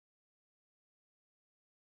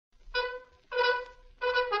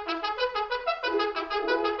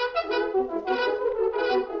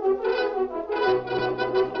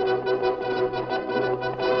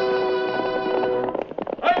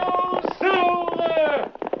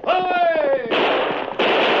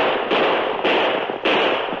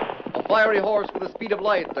fiery horse with the speed of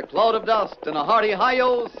light, a cloud of dust, and a hearty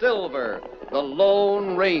hi-yo Silver, the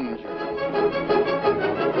Lone Ranger.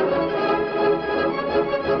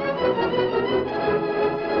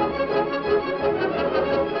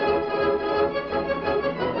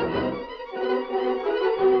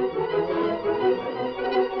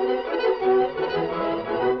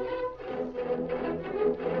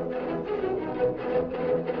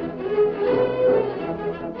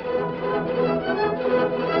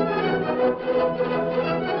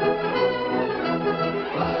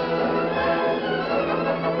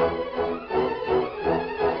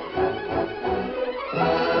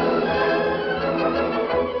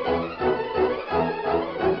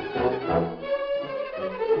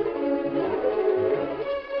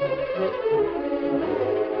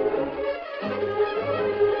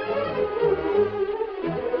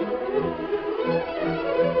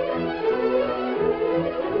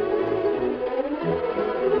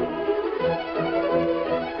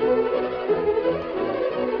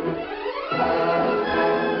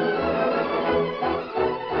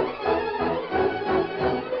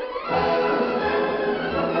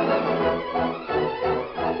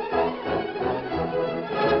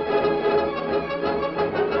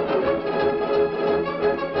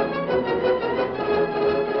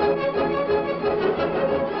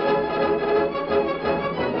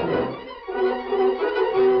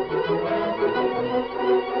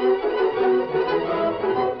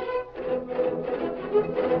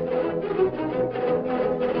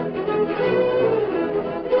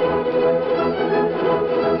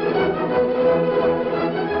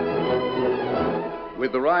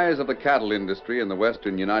 With the rise of the cattle industry in the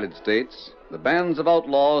western United States, the bands of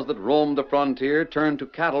outlaws that roamed the frontier turned to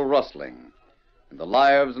cattle rustling, and the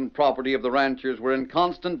lives and property of the ranchers were in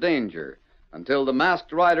constant danger until the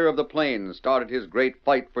masked rider of the plains started his great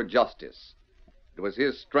fight for justice. It was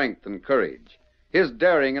his strength and courage, his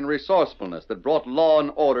daring and resourcefulness that brought law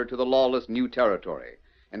and order to the lawless new territory,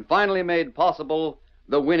 and finally made possible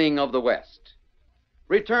the winning of the West.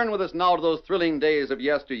 Return with us now to those thrilling days of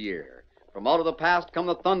yesteryear. From out of the past come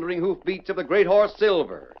the thundering hoofbeats of the great horse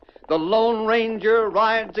Silver. The Lone Ranger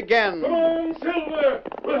rides again. Come on, Silver!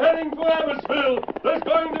 We're heading for Abbotsville. There's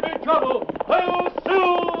going to be trouble. Hi-yo,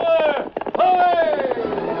 Silver! Hi!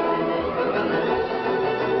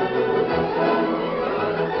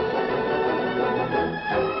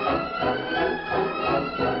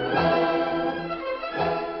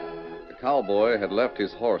 The cowboy had left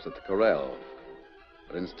his horse at the corral.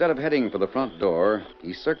 But instead of heading for the front door,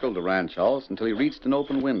 he circled the ranch house until he reached an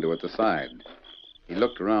open window at the side. He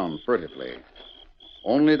looked around furtively.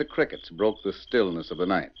 Only the crickets broke the stillness of the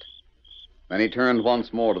night. Then he turned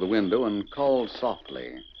once more to the window and called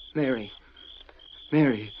softly. Mary.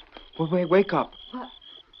 Mary. Wake up. What?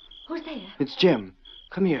 Who's there? It's Jim.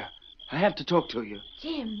 Come here. I have to talk to you.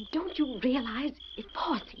 Jim, don't you realize if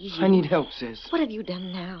Pa sees you... I need help, sis. What have you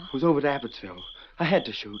done now? I was over to Abbotsville. I had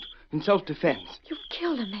to shoot. In self-defense. You've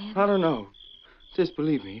killed a man. I don't know. Sis,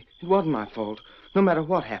 believe me, it wasn't my fault. No matter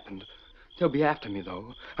what happened. They'll be after me,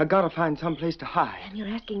 though. I gotta find some place to hide. And you're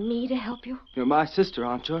asking me to help you? You're my sister,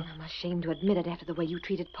 aren't you? I'm ashamed to admit it after the way you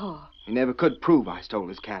treated Pa. You never could prove I stole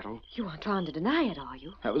his cattle. You aren't trying to deny it, are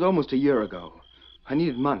you? That was almost a year ago. I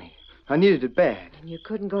needed money. I needed it bad. And you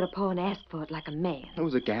couldn't go to Pa and ask for it like a man. It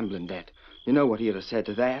was a gambling debt. You know what he'd have said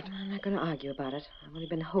to that. I'm not going to argue about it. I've only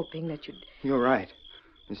been hoping that you'd... You're right.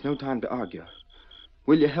 There's no time to argue.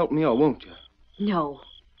 Will you help me or won't you? No.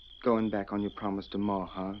 Going back on your promise to Ma,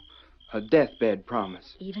 huh? Her deathbed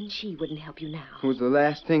promise. Even she wouldn't help you now. It was the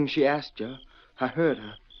last thing she asked you. I heard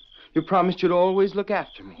her. You promised you'd always look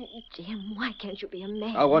after me. Oh, Jim, why can't you be a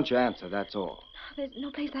man? I want your answer, that's all. There's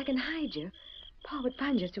no place I can hide you. Pa would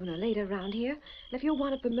find you sooner or later around here. And if you're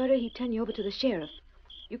wanted for murder, he'd turn you over to the sheriff.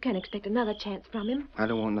 You can't expect another chance from him. I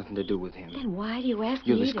don't want nothing to do with him. Then why do you ask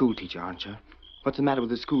You're me the school teacher, aren't you? What's the matter with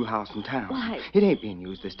the schoolhouse in town? Why? It ain't being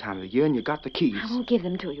used this time of the year, and you got the keys. I won't give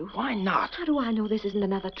them to you. Why not? How do I know this isn't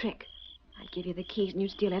another trick? I'd give you the keys and you'd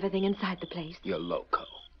steal everything inside the place. You're loco.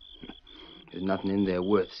 There's nothing in there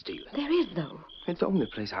worth stealing. There is, though. It's the only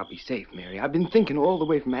place I'll be safe, Mary. I've been thinking all the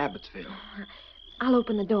way from Abbotsville. I'll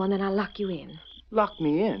open the door and then I'll lock you in. Lock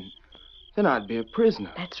me in? Then I'd be a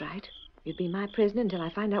prisoner. That's right. You'd be my prisoner until I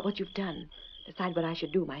find out what you've done. Decide what I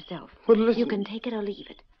should do myself. But listen... You can take it or leave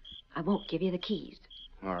it. I won't give you the keys.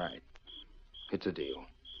 All right. It's a deal.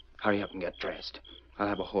 Hurry up and get dressed. I'll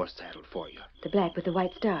have a horse saddled for you. The black with the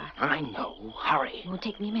white star. I know. Hurry. It won't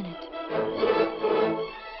take me a minute.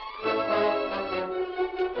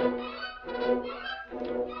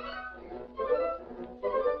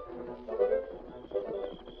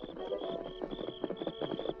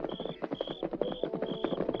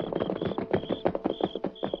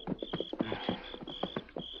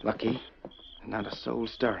 soul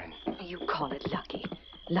stirring. You call it lucky.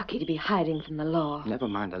 Lucky to be hiding from the law. Never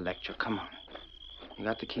mind the lecture. Come on. You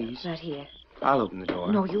got the keys? Right here. I'll open the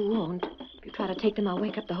door. No, you won't. If you try to take them, I'll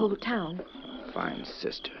wake up the whole town. Fine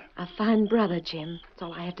sister. A fine brother, Jim. That's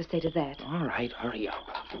all I have to say to that. All right, hurry up.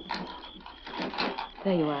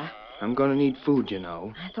 There you are. I'm going to need food, you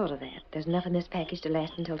know. I thought of that. There's enough in this package to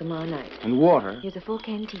last until tomorrow night. And water. Here's a full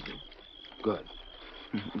canteen. Good.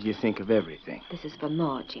 You think of everything. This is for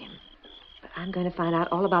more, Jim. But I'm going to find out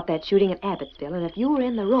all about that shooting at Abbotsville, and if you were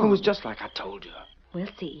in the wrong... It was just like I told you. We'll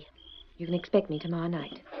see. You can expect me tomorrow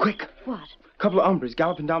night. Quick. What? Couple of hombres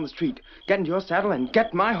galloping down the street. Get into your saddle and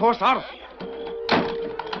get my horse out of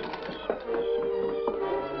here.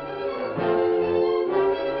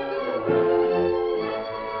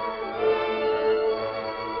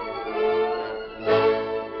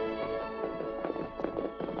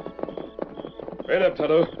 Right up,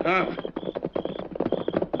 Tonto.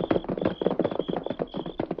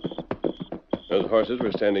 Those horses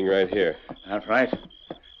were standing right here. That's right.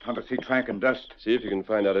 Tonto see track and dust. See if you can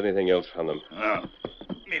find out anything else from them.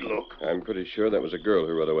 Me look. I'm pretty sure that was a girl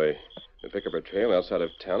who rode away. We'll pick up her trail outside of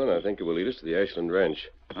town, and I think it will lead us to the Ashland Ranch.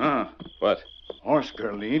 What? Horse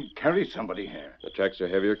girl lead carries somebody here. The tracks are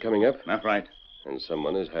heavier coming up, That's right. and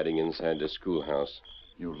someone is hiding inside the schoolhouse.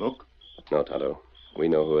 You look. No, Tonto. We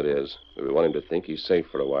know who it is. We want him to think he's safe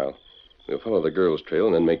for a while. We'll follow the girl's trail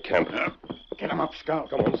and then make camp. Get him up, Scout.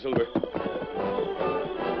 Come on, Silver.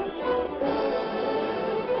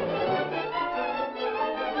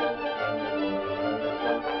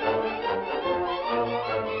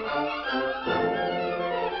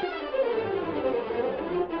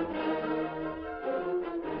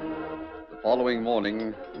 The following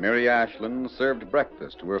morning, Mary Ashland served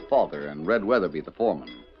breakfast to her father and Red Weatherby, the foreman.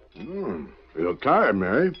 You look tired,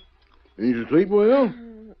 Mary. Did you sleep well?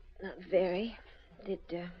 Not very. Did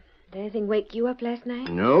anything wake you up last night?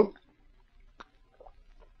 Nope.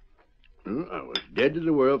 I was dead to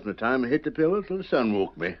the world from the time I hit the pillow till the sun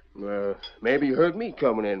woke me. Well, maybe you heard me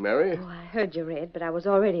coming in, Mary. Oh, I heard you, Red, but I was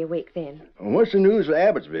already awake then. What's the news of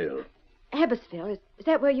Abbotsville? Abbotsville, is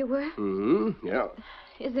that where you were? Mm-hmm, yeah.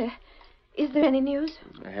 Is there any news?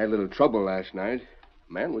 I had a little trouble last night.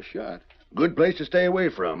 Man was shot. Good place to stay away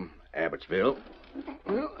from, Abbotsville.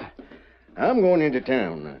 Well, I'm going into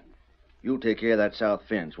town. You'll take care of that south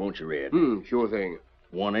fence, won't you, Red? Sure thing.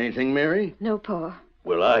 Want anything, Mary? No, Pa.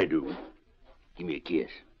 Well, I do. Give me a kiss.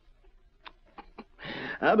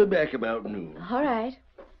 I'll be back about noon. All right.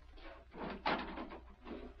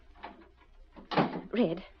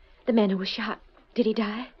 Red, the man who was shot, did he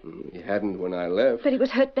die? He hadn't when I left. But he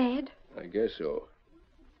was hurt bad? I guess so.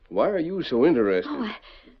 Why are you so interested? Oh,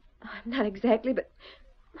 I'm not exactly, but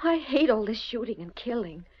I hate all this shooting and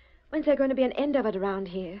killing. When's there going to be an end of it around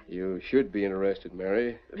here? You should be interested,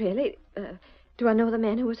 Mary. Really? Do I know the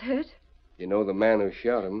man who was hurt? You know the man who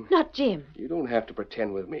shot him. Not Jim. You don't have to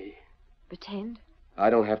pretend with me. Pretend? I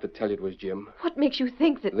don't have to tell you it was Jim. What makes you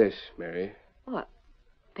think that... This, Mary. What?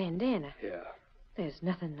 Bandana? Yeah. There's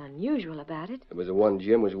nothing unusual about it. It was the one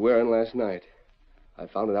Jim was wearing last night. I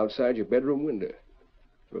found it outside your bedroom window.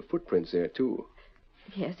 There were footprints there, too.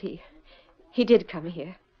 Yes, he did come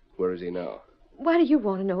here. Where is he now? Why do you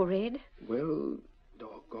want to know, Red? Well,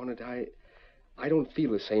 doggone it, I don't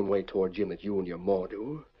feel the same way toward Jim that you and your ma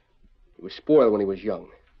do. He was spoiled when he was young.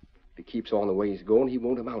 If he keeps on the way he's going, he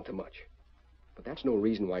won't amount to much. But that's no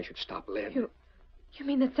reason why I should stop Len. You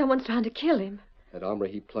mean that someone's trying to kill him? That hombre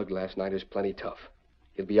he plugged last night is plenty tough.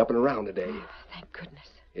 He'll be up and around today. Oh, thank goodness.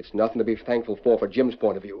 It's nothing to be thankful for Jim's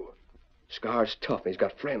point of view. Scar's tough, and he's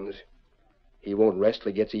got friends. He won't rest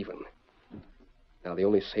till he gets even. Now, the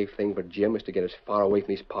only safe thing for Jim is to get as far away from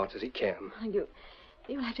these parts as he can.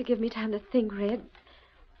 You'll have to give me time to think, Red.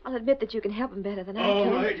 I'll admit that you can help him better than I All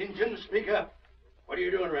can. right, Injun, speak up. What are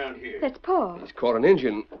you doing around here? That's Paul. He's caught an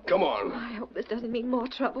Injun. Come on. I hope this doesn't mean more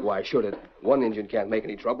trouble. Why should it? One Injun can't make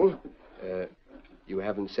any trouble. You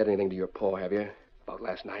haven't said anything to your pa, have you? About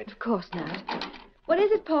last night? Of course not. What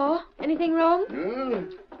is it, Paul? Anything wrong? No,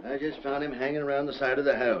 I just found him hanging around the side of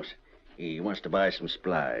the house. He wants to buy some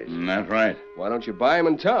supplies. That's right. Why don't you buy him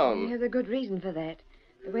in town? There's a good reason for that.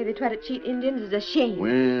 The way they try to cheat Indians is a shame.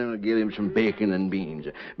 Well, give him some bacon and beans.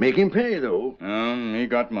 Make him pay, though. He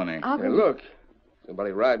got money. I'll Hey, go... look.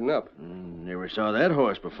 Somebody riding up. Never saw that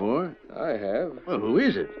horse before. I have. Well, who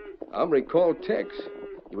is it? Hombre called Tex.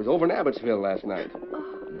 He was over in Abbotsville last night.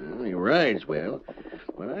 Well, he rides well,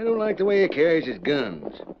 but I don't like the way he carries his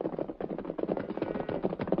guns.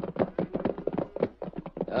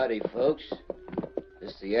 Howdy, folks.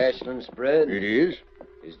 This the Ashland spread? It is?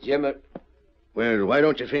 Is Jim at... Well, why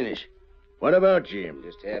don't you finish? What about Jim?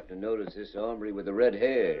 Just happened to notice this hombre with the red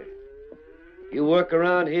hair. You work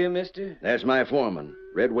around here, mister? That's my foreman,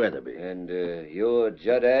 Red Weatherby. And you're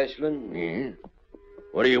Judd Ashland? Yeah?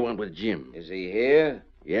 What do you want with Jim? Is he here?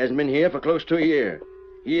 He hasn't been here for close to a year.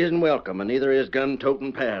 He isn't welcome, and neither is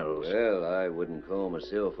gun-toting pals. Well, I wouldn't call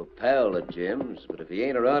myself a pal of Jim's, but if he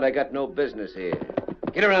ain't around, I got no business here.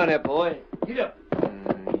 Get around there, boy. Get up.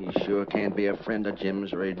 He sure can't be a friend of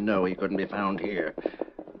Jim's, or he'd know he couldn't be found here.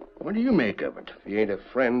 What do you make of it? If he ain't a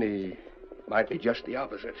friend, he might be just the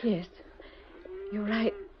opposite. Yes. You're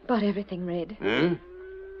right about everything, Red. Huh?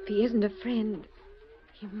 If he isn't a friend,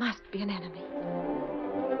 he must be an enemy.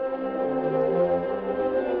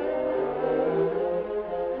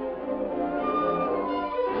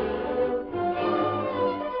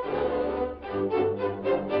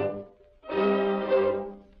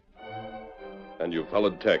 And you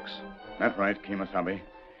followed Tex. That right, Kemosabe.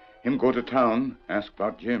 Him go to town, ask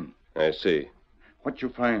about Jim. I see. What you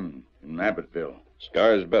find in Abbottville?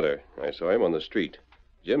 Scar's better. I saw him on the street.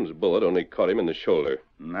 Jim's bullet only caught him in the shoulder.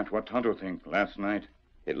 And that's what Tonto think last night.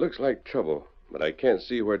 It looks like trouble, but I can't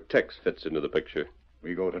see where Tex fits into the picture.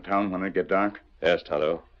 We go to town when it get dark. Yes,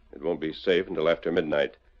 Tonto. It won't be safe until after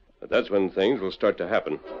midnight. But that's when things will start to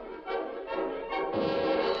happen.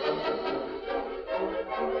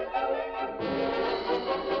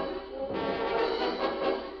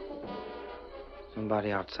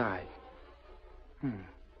 Somebody outside.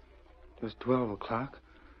 It was 12 o'clock.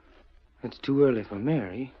 It's too early for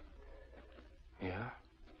Mary. Yeah,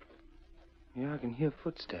 I can hear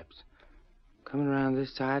footsteps coming around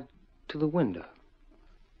this side to the window.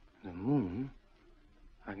 The moon,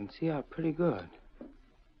 I can see out pretty good.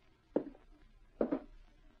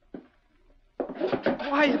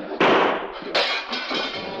 Quiet!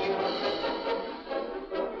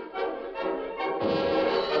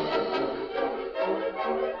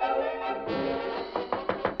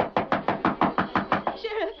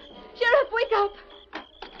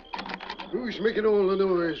 Who's making all the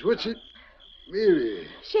noise? What's it? Mary.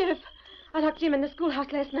 Sheriff, I locked Jim in the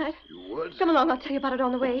schoolhouse last night. You what? Come along, I'll tell you about it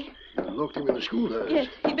on the way. You locked him in the schoolhouse? Yes,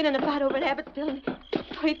 he'd been in a fight over in Abbottsville and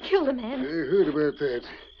thought he'd killed a I man. heard about that.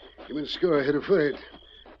 Him and Scar had a fight.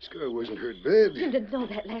 Scar wasn't hurt bad. Jim didn't know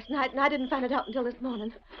that last night, and I didn't find it out until this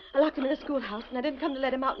morning. I locked him in the schoolhouse, and I didn't come to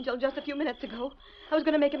let him out until just a few minutes ago. I was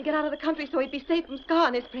going to make him get out of the country so he'd be safe from Scar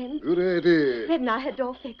and his friends. Good idea. Red and I had it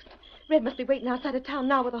all fixed. Red must be waiting outside of town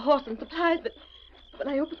now with a horse and supplies, but when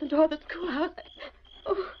I opened the door of the schoolhouse,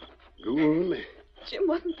 Go on. Jim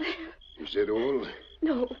wasn't there. Is that all?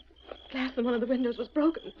 No. Glass in one of the windows was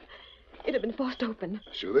broken. It had been forced open.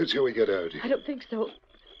 So that's how he got out. I don't think so.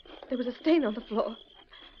 There was a stain on the floor.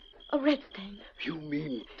 A red stain. You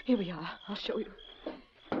mean... Here we are. I'll show you.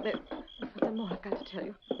 There's something more I've got to tell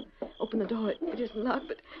you. Open the door. It isn't locked,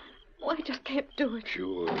 but... I just can't do it.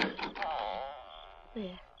 Sure.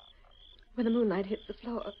 There. When the moonlight hits the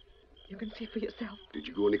floor, you can see for yourself. Did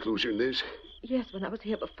you go any closer than this? Yes, when I was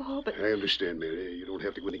here before, but... I understand, Mary. You don't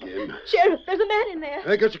have to go in again. Sheriff, there's a man in there.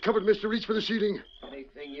 I got you covered, mister. Reach for the ceiling.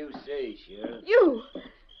 Anything you say, Sheriff. You!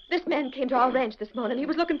 This man came to our ranch this morning. He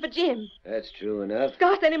was looking for Jim. That's true enough.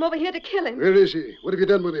 Scar sent him over here to kill him. Where is he? What have you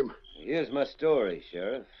done with him? Here's my story,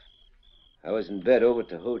 Sheriff. I was in bed over at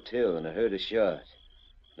the hotel, and I heard a shot.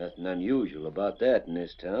 Nothing unusual about that in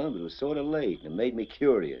this town, but it was sort of late, and it made me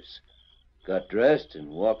curious. Got dressed and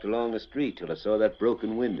walked along the street till I saw that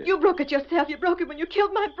broken window. You broke it yourself. You broke it when you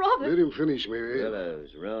killed my brother. Let him finish, Mary. Well, I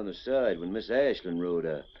was around the side when Miss Ashland rode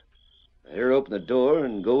up. I heard her open the door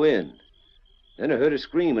and go in. Then I heard her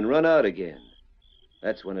scream and run out again.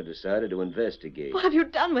 That's when I decided to investigate. What have you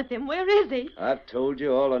done with him? Where is he? I've told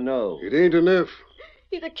you all I know. It ain't enough.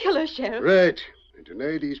 He's a killer, Sheriff. Right. And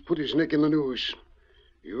tonight he's put his neck in the noose.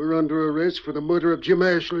 You're under arrest for the murder of Jim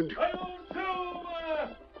Ashland.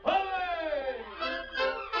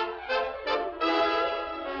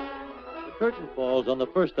 The curtain falls on the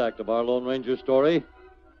first act of our Lone Ranger story.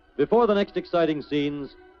 Before the next exciting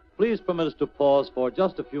scenes, please permit us to pause for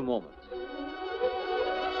just a few moments.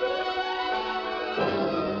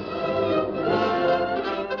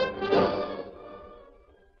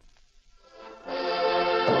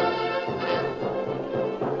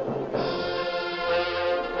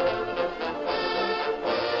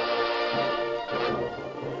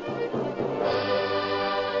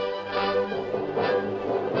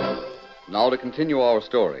 Now to continue our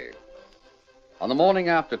story. On the morning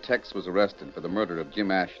after Tex was arrested for the murder of Jim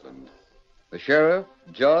Ashland, the sheriff,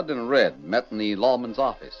 Judd, and Red met in the lawman's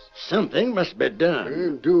office. Something must be done.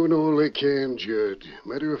 I'm doing all I can, Judd.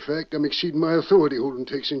 Matter of fact, I'm exceeding my authority holding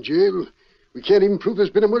Tex in jail. We can't even prove there's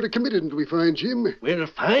been a murder committed until we find Jim. We'll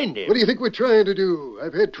find him. What do you think we're trying to do?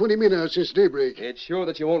 I've had 20 men out since daybreak. It's sure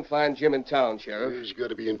that you won't find Jim in town, Sheriff. He's got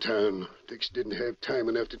to be in town. Tex didn't have time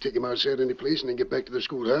enough to take him outside any place and then get back to the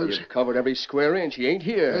schoolhouse. You've covered every square inch. He ain't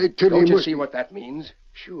here. I tell you, Don't he you must see be- what that means?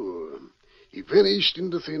 Sure. He vanished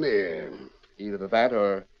into thin air. Either that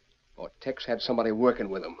or Tex had somebody working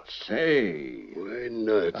with him. Say. Why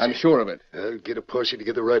not? I'm sure of it. I'll get a posse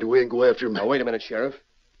together right away and go after him. Now, wait a minute, Sheriff.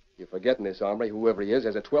 You're forgetting this hombre, whoever he is,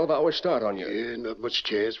 has a 12-hour start on you. Yeah, not much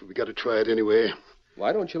chance, but we got to try it anyway.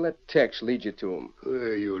 Why don't you let Tex lead you to him?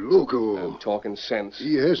 Why, you loco. I'm talking sense.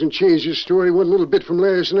 He hasn't changed his story one little bit from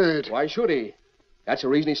last night. Why should he? That's the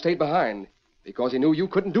reason he stayed behind. Because he knew you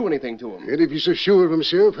couldn't do anything to him. And if he's so sure of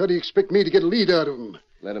himself, how do you expect me to get a lead out of him?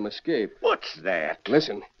 Let him escape. What's that?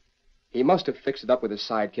 Listen, he must have fixed it up with his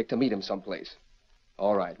sidekick to meet him someplace.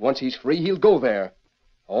 All right, once he's free, he'll go there.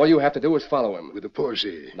 All you have to do is follow him. With a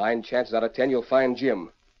posse. 9 chances out of 10, you'll find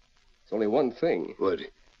Jim. It's only one thing. What?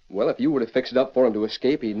 Well, if you were to fix it up for him to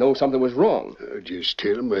escape, he'd know something was wrong. I'll just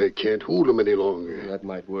tell him I can't hold him any longer. That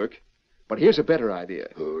might work. But here's a better idea.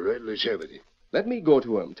 All right, let's have it. Let me go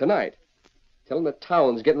to him tonight. Tell him the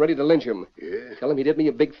town's getting ready to lynch him. Yeah? Tell him he did me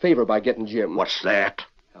a big favor by getting Jim. What's that?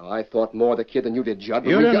 Now, I thought more of the kid than you did, Judd. but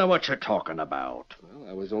You we don't got- know what you're talking about. Well,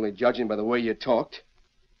 I was only judging by the way you talked.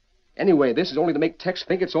 Anyway, this is only to make Tex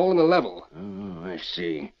think it's all in the level. Oh, I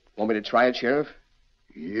see. Want me to try it, Sheriff?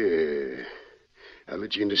 Yeah. I'll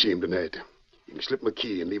let you in to see him tonight. You can slip my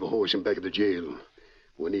key and leave a horse in back of the jail.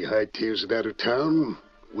 When he hightails it out of town,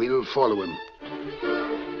 we'll follow him.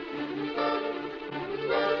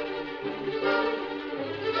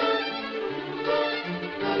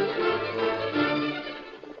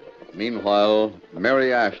 Meanwhile,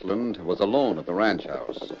 Mary Ashland was alone at the ranch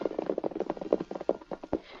house.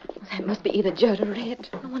 That must be either Judd or Red.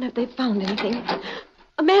 I wonder if they've found anything.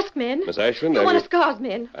 A masked man. Miss Ashland, No, one of Scar's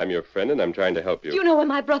men. I'm your friend, and I'm trying to help you. Do you know where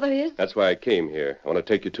my brother is? That's why I came here. I want to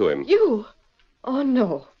take you to him. You? Oh,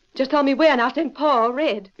 no. Just tell me where, and I'll send Paul or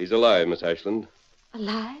Red. He's alive, Miss Ashland.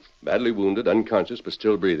 Alive? Badly wounded, unconscious, but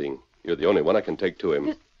still breathing. You're the only one I can take to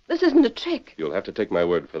him. This isn't a trick. You'll have to take my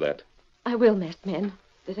word for that. I will, masked man.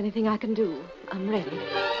 If there's anything I can do, I'm ready.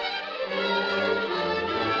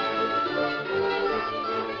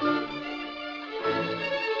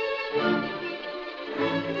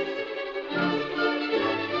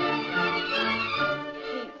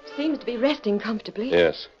 He seems to be resting comfortably.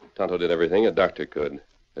 Yes. Tonto did everything a doctor could.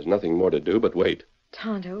 There's nothing more to do but wait.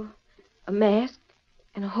 Tonto, a mask,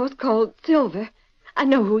 and a horse called Silver. I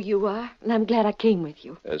know who you are, and I'm glad I came with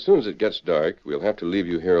you. As soon as it gets dark, we'll have to leave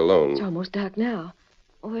you here alone. It's almost dark now.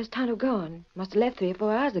 Oh, where's Tonto gone? Must have left 3 or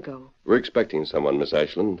 4 hours ago. We're expecting someone, Miss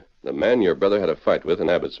Ashland. The man your brother had a fight with in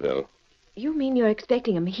Abbotsville. You mean you're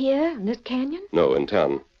expecting him here, in this canyon? No, in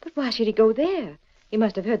town. But why should he go there? He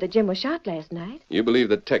must have heard that Jim was shot last night. You believe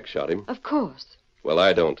that Tex shot him? Of course. Well,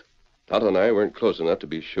 I don't. Tonto and I weren't close enough to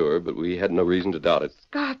be sure, but we had no reason to doubt it.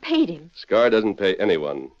 Scar paid him. Scar doesn't pay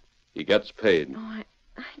anyone. He gets paid. Oh,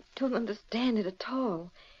 I don't understand it at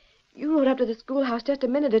all. You rode up to the schoolhouse just a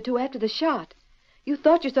minute or 2 after the shot. You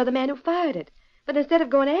thought you saw the man who fired it. But instead of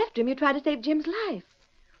going after him, you tried to save Jim's life.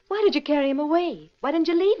 Why did you carry him away? Why didn't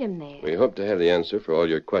you leave him there? We hope to have the answer for all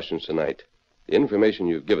your questions tonight. The information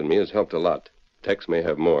you've given me has helped a lot. Tex may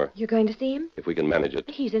have more, You're going to see him? if we can manage it.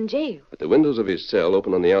 He's in jail. But the windows of his cell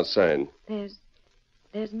open on the outside.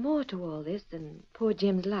 There's more to all this than poor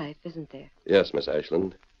Jim's life, isn't there? Yes, Miss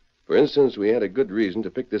Ashland. For instance, we had a good reason to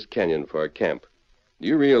pick this canyon for our camp. Do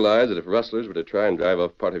you realize that if rustlers were to try and drive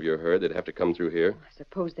off part of your herd, they'd have to come through here? I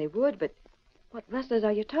suppose they would, but what rustlers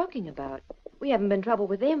are you talking about? We haven't been in trouble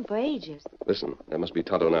with them for ages. Listen, that must be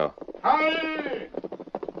Tonto now. Howdy!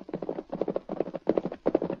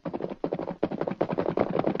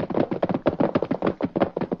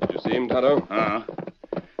 Did you see him, Tonto?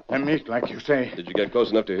 Them meet, like you say. Did you get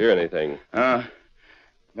close enough to hear anything?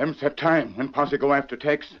 Them set time when posse go after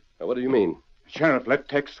Tex. Now, what do you mean? Sheriff let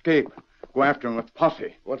Tex escape. Go after him with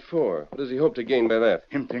posse. What for? What does he hope to gain by that?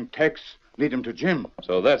 Him think Tex lead him to Jim.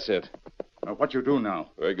 So that's it. What you do now?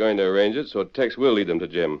 We're going to arrange it so Tex will lead them to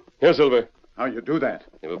Jim. Here, Silver. How you do that?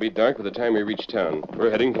 It will be dark by the time we reach town. We're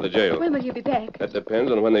heading for the jail. When will you be back? That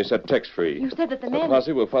depends on when they set Tex free. You said that the The man...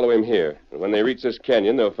 posse will follow him here. And when they reach this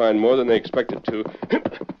canyon, they'll find more than they expected to.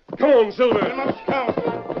 Come on, Silver. They must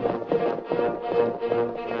scout.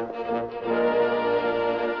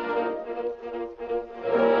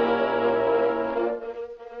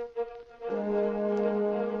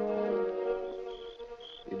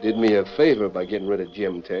 You did me a favor by getting rid of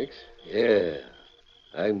Jim, Tex. Yeah,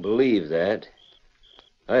 I can believe that.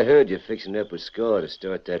 I heard you fixing up with Scar to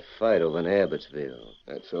start that fight over in Abbotsville.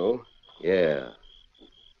 That's so. Yeah.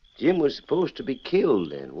 Jim was supposed to be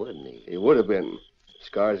killed then, wasn't he? He would have been.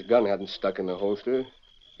 Scar's gun hadn't stuck in the holster.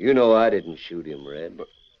 You know I didn't shoot him, Red. But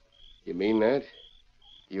you mean that?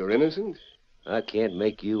 You're innocent? I can't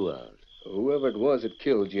make you out. Whoever it was that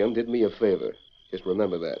killed Jim did me a favor. Just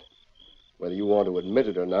remember that. Whether you want to admit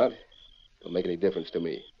it or not, don't make any difference to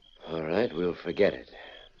me. All right, we'll forget it.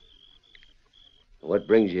 What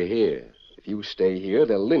brings you here? If you stay here,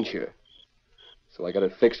 they'll lynch you. So I got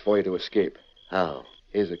it fixed for you to escape. How?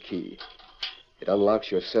 Here's a key. It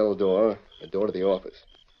unlocks your cell door, the door to the office.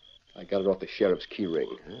 I got it off the sheriff's key ring.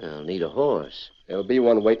 I'll need a horse. There'll be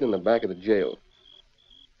one waiting in the back of the jail.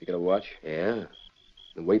 You got a watch? Yeah?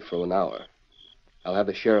 Then wait for an hour. I'll have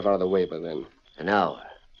the sheriff out of the way by then. An hour.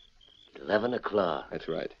 11 o'clock. That's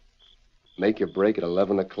right. Make your break at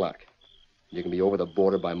 11 o'clock. You can be over the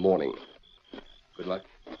border by morning. Good luck.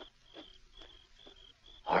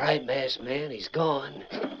 All right, masked man, he's gone.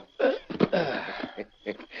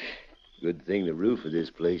 Good thing the roof of this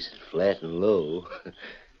place is flat and low.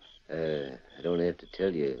 I don't have to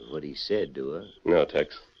tell you what he said, do I? No,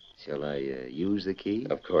 Tex. Shall I use the key?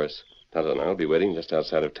 Of course. Tonto and I'll be waiting just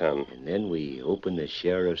outside of town. And then we open the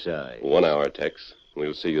sheriff's eyes. 1 hour, Tex.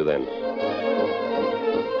 We'll see you then.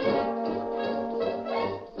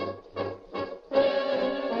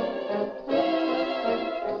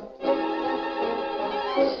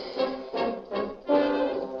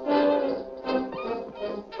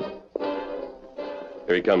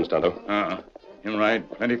 Here he comes, Tonto. Him ride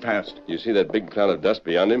plenty fast. You see that big cloud of dust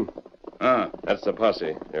beyond him? That's the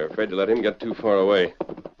posse. They're afraid to let him get too far away.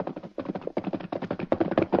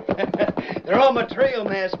 They're on my trail,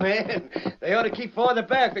 masked man. They ought to keep farther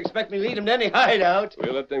back if they expect me to lead them to any hideout.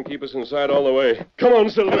 We'll let them keep us inside all the way. Come on,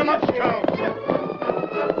 Silver. Put him up, Scout.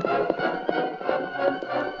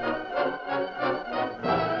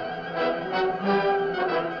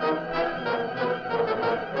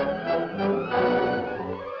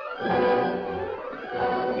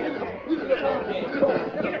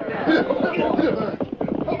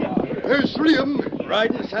 There's 3 of them.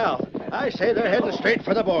 Riding south. I say they're heading straight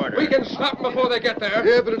for the border. We can stop them before they get there.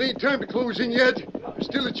 Yeah, but it ain't time to close in yet. There's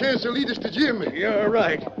still a chance they'll lead us to Jim. You're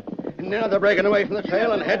right. And now they're breaking away from the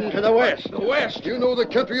trail and heading to the west. The west? You know the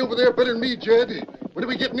country over there better than me, Jed. What are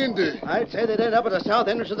we getting into? I'd say they'd end up at the south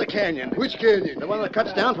entrance of the canyon. Which canyon? The one that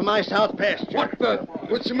cuts down from my south pasture. What the?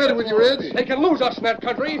 What's the matter with you, Red? They can lose us in that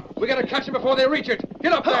country. We gotta catch them before they reach it.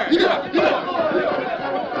 Get up there. Get up! Get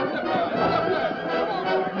up!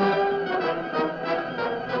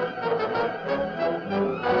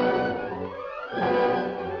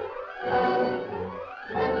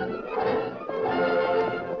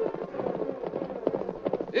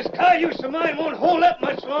 This cayuse of mine won't hold up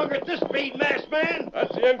much longer at this speed, masked man.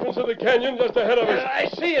 That's the entrance of the canyon just ahead of us. I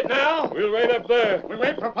see it now. We'll rein up there. We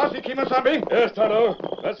wait for Posse Kemosabe? Yes, Tonto.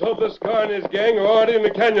 Let's hope the Scar and his gang are already in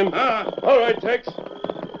the canyon. All right, Tex.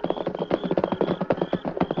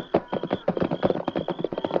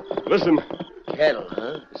 Listen. Cattle,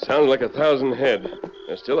 huh? Sounds like 1,000 head.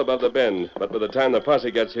 They're still above the bend, but by the time the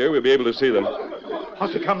posse gets here, we'll be able to see them.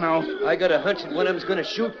 Posse, come now. I got a hunch that one of them's going to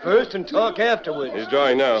shoot first and talk afterwards. He's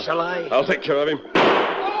drawing now. Shall I? I'll take care of him.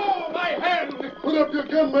 Oh, my hand! Put up your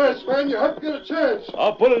gun, masked man. You haven't got a chance.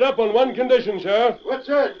 I'll put it up on one condition, Sheriff. What's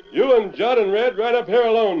that? You and Judd and Red ride up here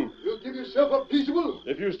alone. You'll give yourself up peaceable?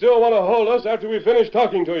 If you still want to hold us after we finish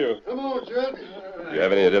talking to you. Come on, Judd. Do you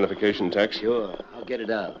have any identification, Tex? Sure. I'll get it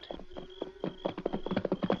out.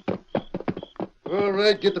 All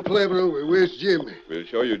right, get the palaver over. Where's Jim? We'll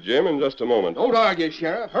show you Jim in just a moment. Don't argue,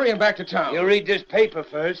 Sheriff. Hurry him back to town. You read this paper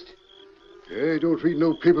first. I don't read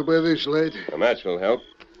no paper by this, lad. A match will help.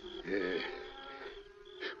 Yeah.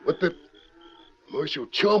 What the... Marshal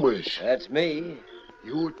Chalmers. That's me.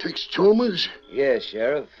 You Tex Chalmers? Yes,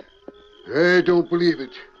 Sheriff. I don't believe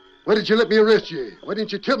it. Why did you let me arrest you? Why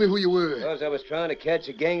didn't you tell me who you were? Because I was trying to catch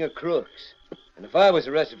a gang of crooks. And if I was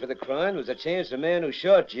arrested for the crime, there was a chance the man who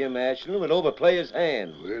shot Jim Ashland would overplay his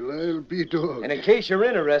hand. Well, I'll be dogged. And in case you're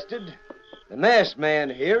interested, the masked man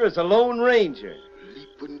here is a Lone Ranger.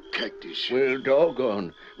 Leaping cactus. Well,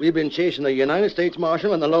 doggone. We've been chasing the United States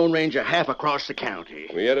Marshal and the Lone Ranger half across the county.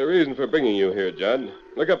 We had a reason for bringing you here, Judd.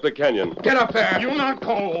 Look up the canyon. Get up there. You not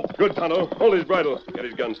call. Good, Tonto. Hold his bridle. Get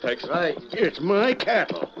his guns, Tex. Right. It's my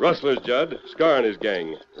cattle. Rustlers, Judd. Scar and his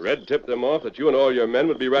gang. Red tipped them off that you and all your men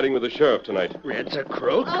would be riding with the sheriff tonight. Red's a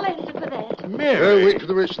crook. I'll answer for that. Mary. I'll wait for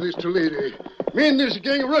the rest of this till later. Me and there's a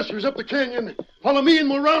gang of rustlers up the canyon. Follow me and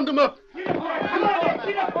we'll round them up.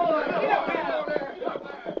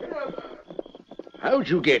 How'd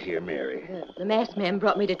you get here, Mary? The masked man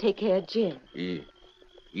brought me to take care of Jim. He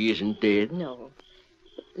isn't dead? No.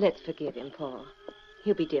 Let's forgive him, Paul.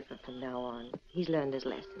 He'll be different from now on. He's learned his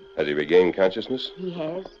lesson. Has he regained consciousness? He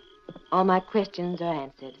has. All my questions are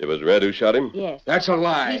answered. It was Red who shot him? Yes. That's a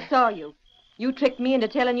lie. He saw you. You tricked me into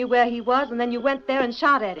telling you where he was, and then you went there and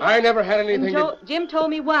shot at him. I never had anything to... Jim told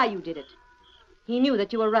me why you did it. He knew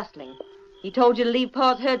that you were rustling. He told you to leave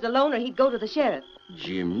Pa's herds alone or he'd go to the sheriff.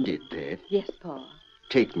 Jim did that? Yes, Pa.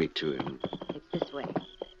 Take me to him. It's this way.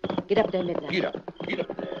 Get up there, Midnight. Get up. Get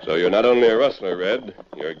up there. So you're not only a rustler, Red.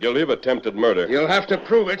 You're guilty of attempted murder. You'll have to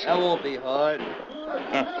prove it. That won't be hard.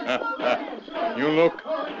 You look.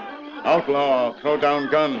 Outlaw, throw down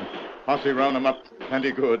gun. Posse round him up.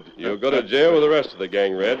 Plenty good. You'll go to jail with the rest of the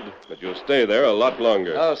gang, Red, but you'll stay there a lot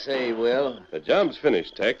longer. I'll say he will. The job's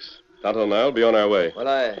finished, Tex. Tonto and I'll be on our way. Well,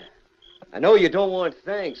 I know you don't want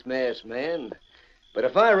thanks, masked man, but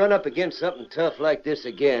if I run up against something tough like this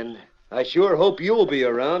again, I sure hope you'll be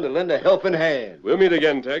around to lend a helping hand. We'll meet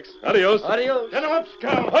again, Tex. Adios. Adios. Get him up,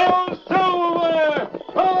 Scout. Ho, Silver!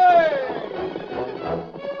 Away!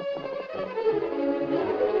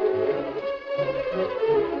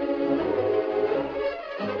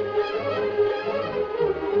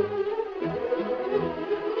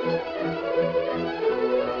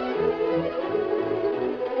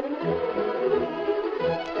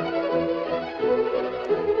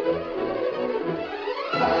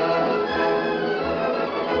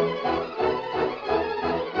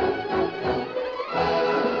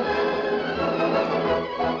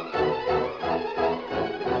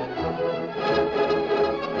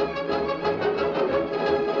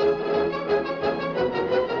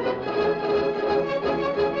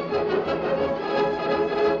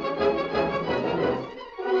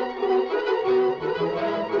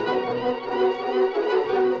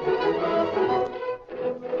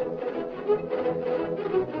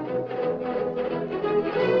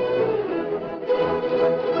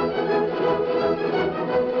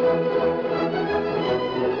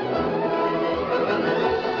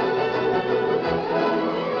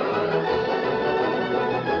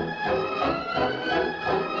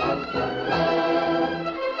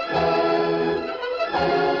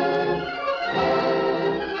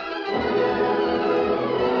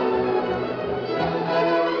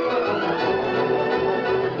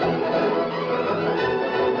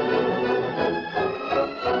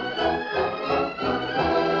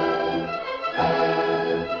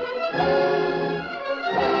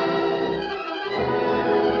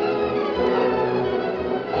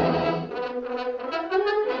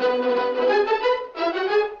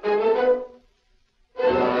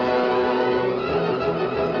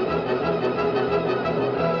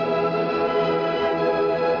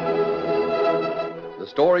 The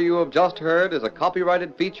story you have just heard is a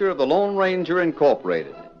copyrighted feature of the Lone Ranger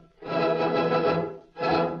Incorporated.